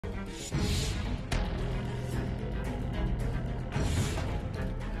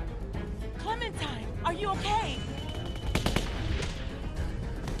Clementine, are you okay?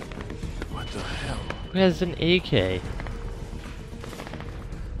 What the hell? Who has an AK?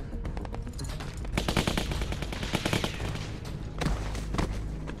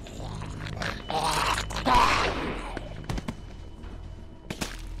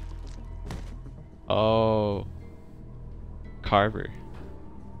 Oh. Carver.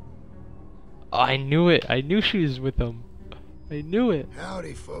 Oh, I knew it. I knew she was with him. I knew it.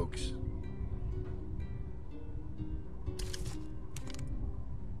 Howdy, folks.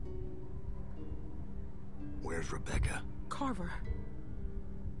 Where's Rebecca? Carver.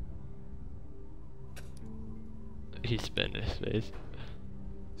 He spit in his face.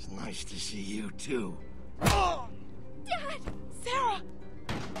 It's nice to see you, too. Oh! Dad! Sarah!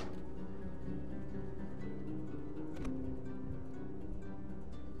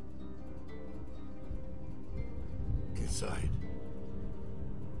 Inside.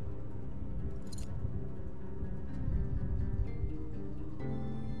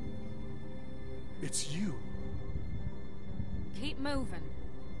 It's you. Keep moving.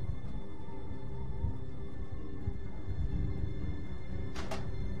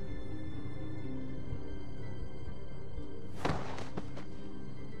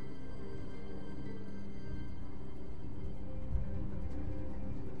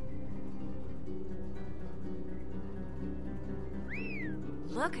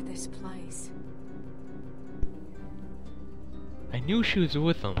 Look at this place. I knew she was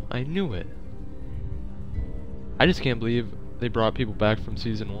with him. I knew it. I just can't believe they brought people back from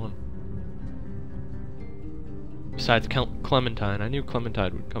season 1. Besides Clementine. I knew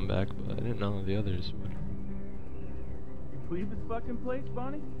Clementine would come back, but I didn't know the others would. Believe this fucking place,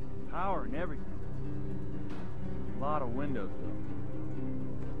 Bonnie? Power and everything. A lot of windows, though.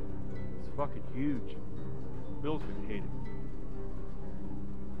 It's fucking huge. Bill's gonna hate it.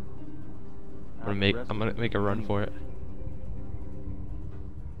 I'm gonna make a run for it.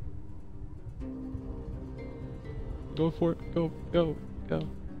 Go for it. Go. Go. Go.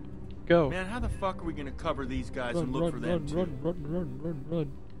 Go. Man, how the fuck are we gonna cover these guys Run, and look run, for them too?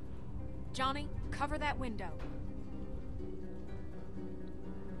 run. Johnny, cover that window.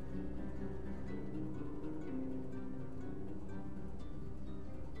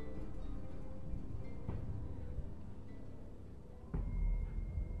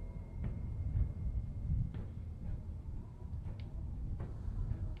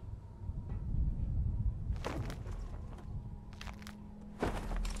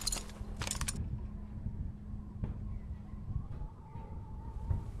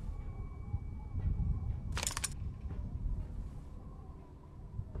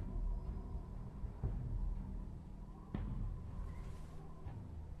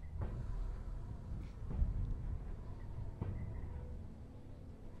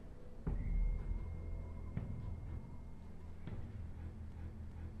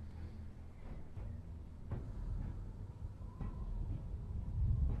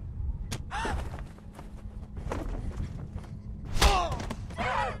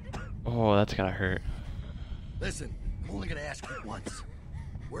 Oh, that's gotta hurt. Listen, I'm only gonna ask you once.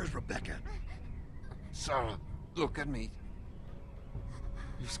 Where's Rebecca? Sarah, look at me.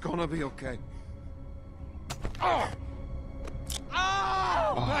 It's gonna be okay. Oh,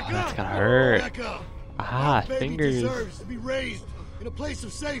 Oh, that's gotta hurt. Rebecca! Ah, Our baby fingers. deserves to be raised in a place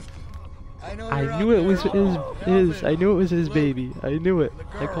of safety. I know I you're knew out it was there. his. I knew it was his Luke, baby. I knew it. and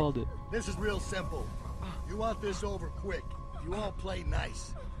the I girl. called it. This is real simple. You want this over quick. You all play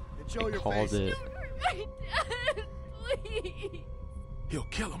nice. And show I your called face. it. My dad, please. He'll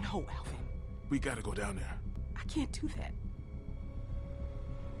kill him. No, Alvin. We gotta go down there. I can't do that.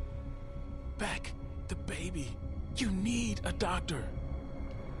 Back the baby. You need a doctor.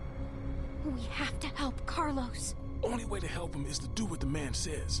 We have to help Carlos. Only way to help him is to do what the man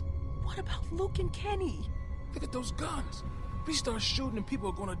says. What about Luke and Kenny? Look at those guns. If we start shooting and people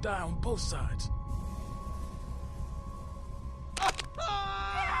are gonna die on both sides.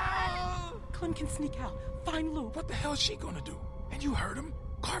 Clem can sneak out. Find Luke. What the hell is she gonna do? And you heard him.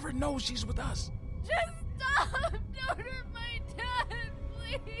 Carver knows she's with us. Just stop! Don't hurt my dad,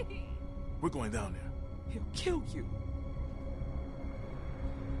 please! We're going down there. He'll kill you.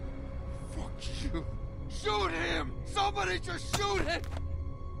 Fuck you. Shoot him! Somebody just shoot him!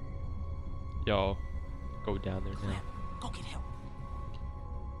 Yo, go down there Clem, now. go get help.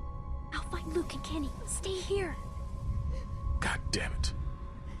 I'll find Luke and Kenny. Stay here. God damn it.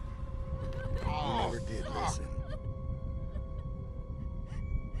 You never did listen.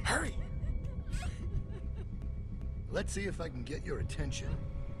 Hurry. Let's see if I can get your attention.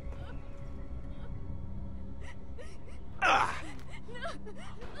 Ah! No!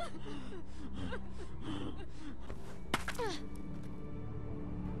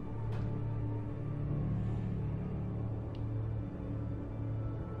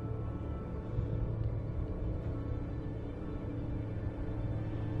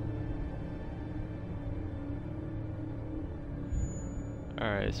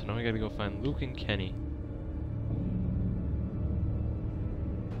 Alright, so now we gotta go find Luke and Kenny.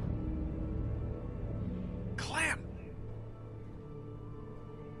 Clem!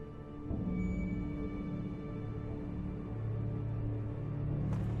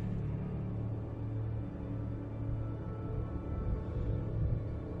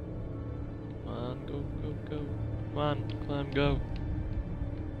 Come on, go, go, go. Come on, Clem, go.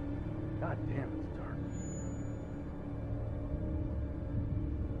 God damn, it's dark.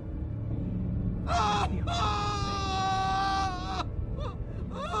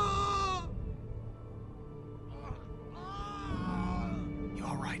 You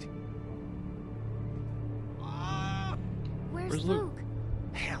alright? Where's Luke? Luke?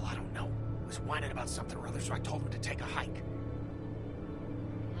 Hell, I don't know. He was whining about something or other, so I told him to take a hike.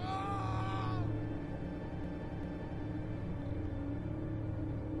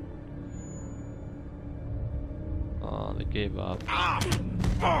 Oh, they gave up. Fuck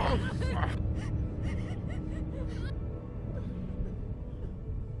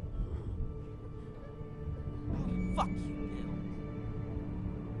you, Bill.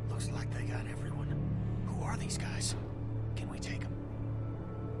 Looks like they got everyone. Who are these guys? Can we take them?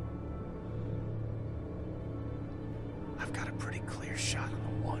 I've got a pretty clear shot on the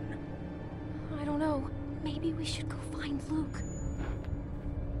one. I don't know. Maybe we should go find Luke.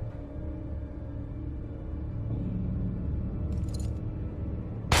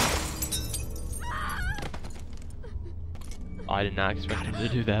 I did not expect him to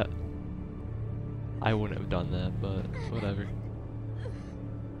do that. I wouldn't have done that, but whatever.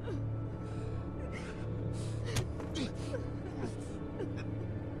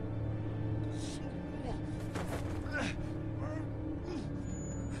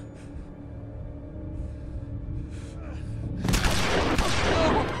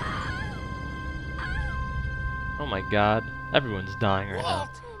 Oh my god, everyone's dying right now.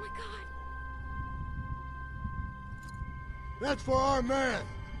 Oh my god. That's for our man.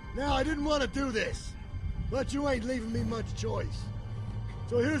 Now, I didn't want to do this, but you ain't leaving me much choice.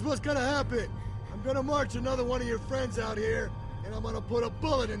 So here's what's gonna happen. I'm gonna march another one of your friends out here, and I'm gonna put a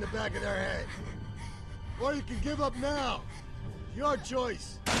bullet in the back of their head. Or you can give up now. Your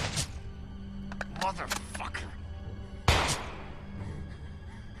choice. Motherfucker!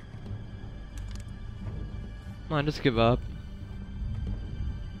 Come on, just give up.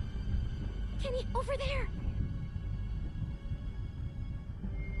 Kenny, over there.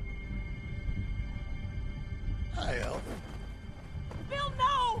 Hi, Elf. Bill,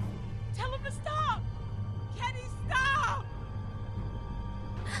 no! Tell him to stop! Kenny, stop!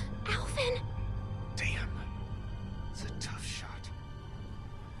 Alvin. Damn. It's a tough shot.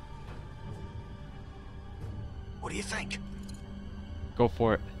 What do you think? Go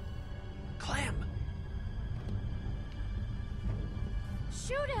for it. Clem!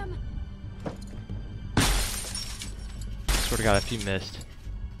 Shoot him. Swear to god if he missed.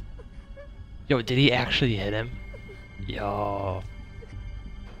 Yo, did he actually hit him? Yo.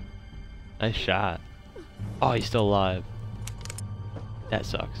 Nice shot. Oh, he's still alive. That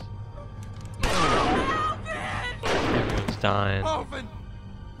sucks. Everyone's dying. Alvin!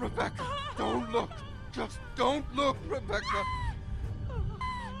 Rebecca, don't look. Just don't look, Rebecca.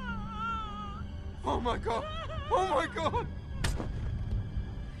 Oh my god. Oh my god.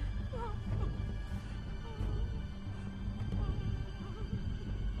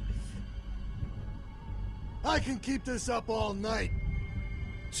 I can keep this up all night.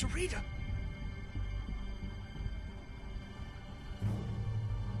 Sarita!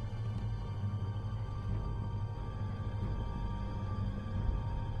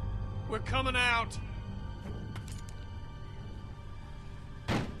 We're coming out.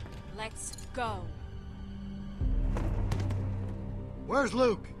 Let's go. Where's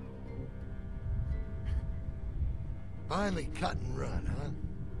Luke? Finally cut and run, huh?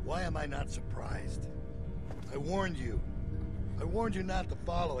 Why am I not surprised? I warned you. I warned you not to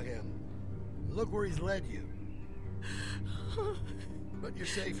follow him. Look where he's led you. But you're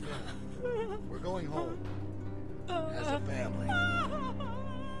safe now. We're going home. As a family.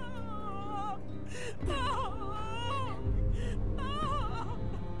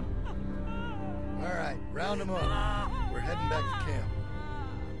 All right, round them up. We're heading back to camp.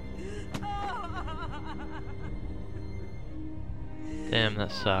 Damn,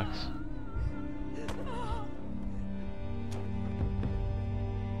 that sucks.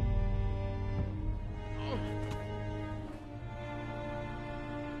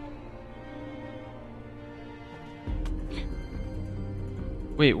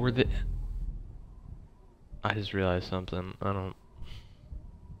 Wait, were they... I just realized something. I don't...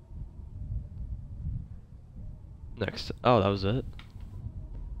 Next. Oh, that was it?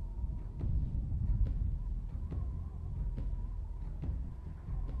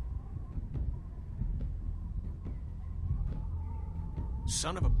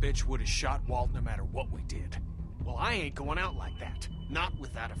 Son of a bitch would have shot Walt no matter what we did. Well, I ain't going out like that. Not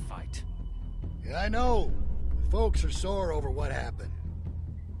without a fight. Yeah, I know. The folks are sore over what happened.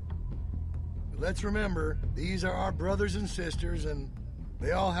 But let's remember, these are our brothers and sisters, and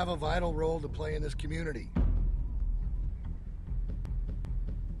they all have a vital role to play in this community.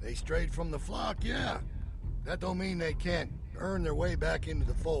 They strayed from the flock, yeah. That don't mean they can't earn their way back into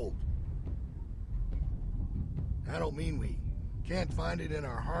the fold. I don't mean we can't find it in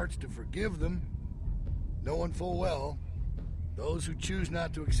our hearts to forgive them, knowing full well those who choose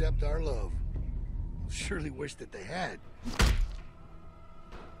not to accept our love will surely wish that they had.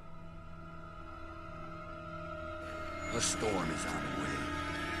 A storm is on the way.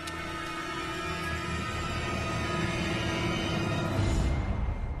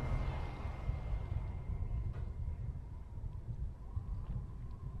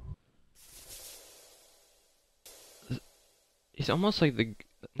 He's almost like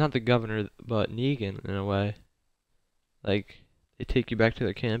not the governor, but Negan in a way. Like, they take you back to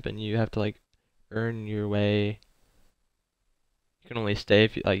the camp and you have to, like, earn your way. You can only stay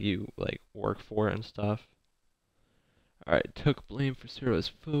if you work for it and stuff. Alright, took blame for Sarah's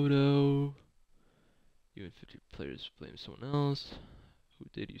photo. You and 50 players blame someone else. Who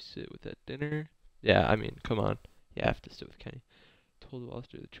did you sit with at dinner? Yeah, I mean, come on. You have to sit with Kenny. Told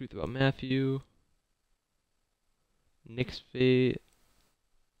Walter the truth about Matthew. Nick's fate.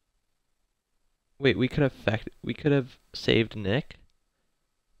 Wait, we could have saved Nick?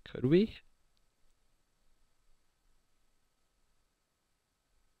 Could we?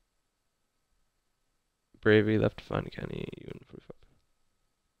 Bravery left to find Kenny. You and 45.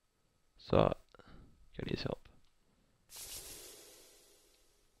 Sought Kenny's help.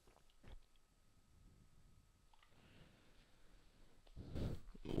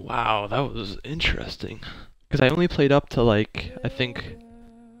 Wow, that was interesting. Because I only played up to, like, I think...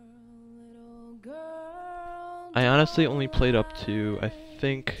 I honestly only played up to, I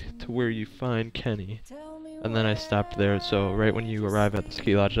think, to where you find Kenny. And then I stopped there, so right when you arrive at the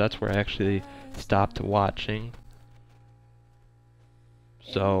ski lodge, that's where I actually stopped watching.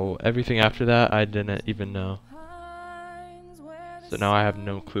 So everything after that, I didn't even know. So now I have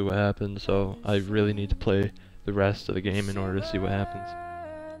no clue what happened, so I really need to play the rest of the game in order to see what happens.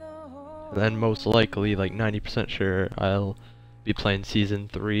 And then most likely, like 90% sure, I'll be playing Season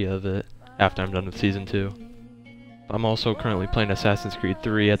 3 of it after I'm done with Season 2. I'm also currently playing Assassin's Creed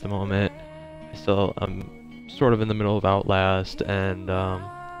 3 at the moment. I'm sort of in the middle of Outlast and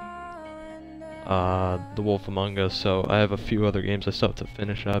The Wolf Among Us, so I have a few other games I still have to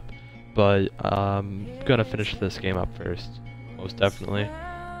finish up. But I'm gonna finish this game up first, most definitely.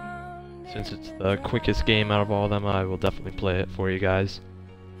 Since it's the quickest game out of all of them, I will definitely play it for you guys.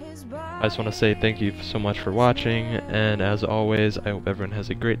 I just want to say thank you so much for watching, and as always, I hope everyone has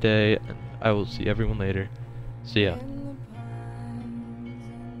a great day, and I will see everyone later. See ya.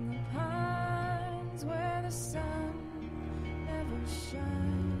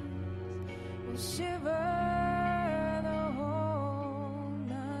 Shiver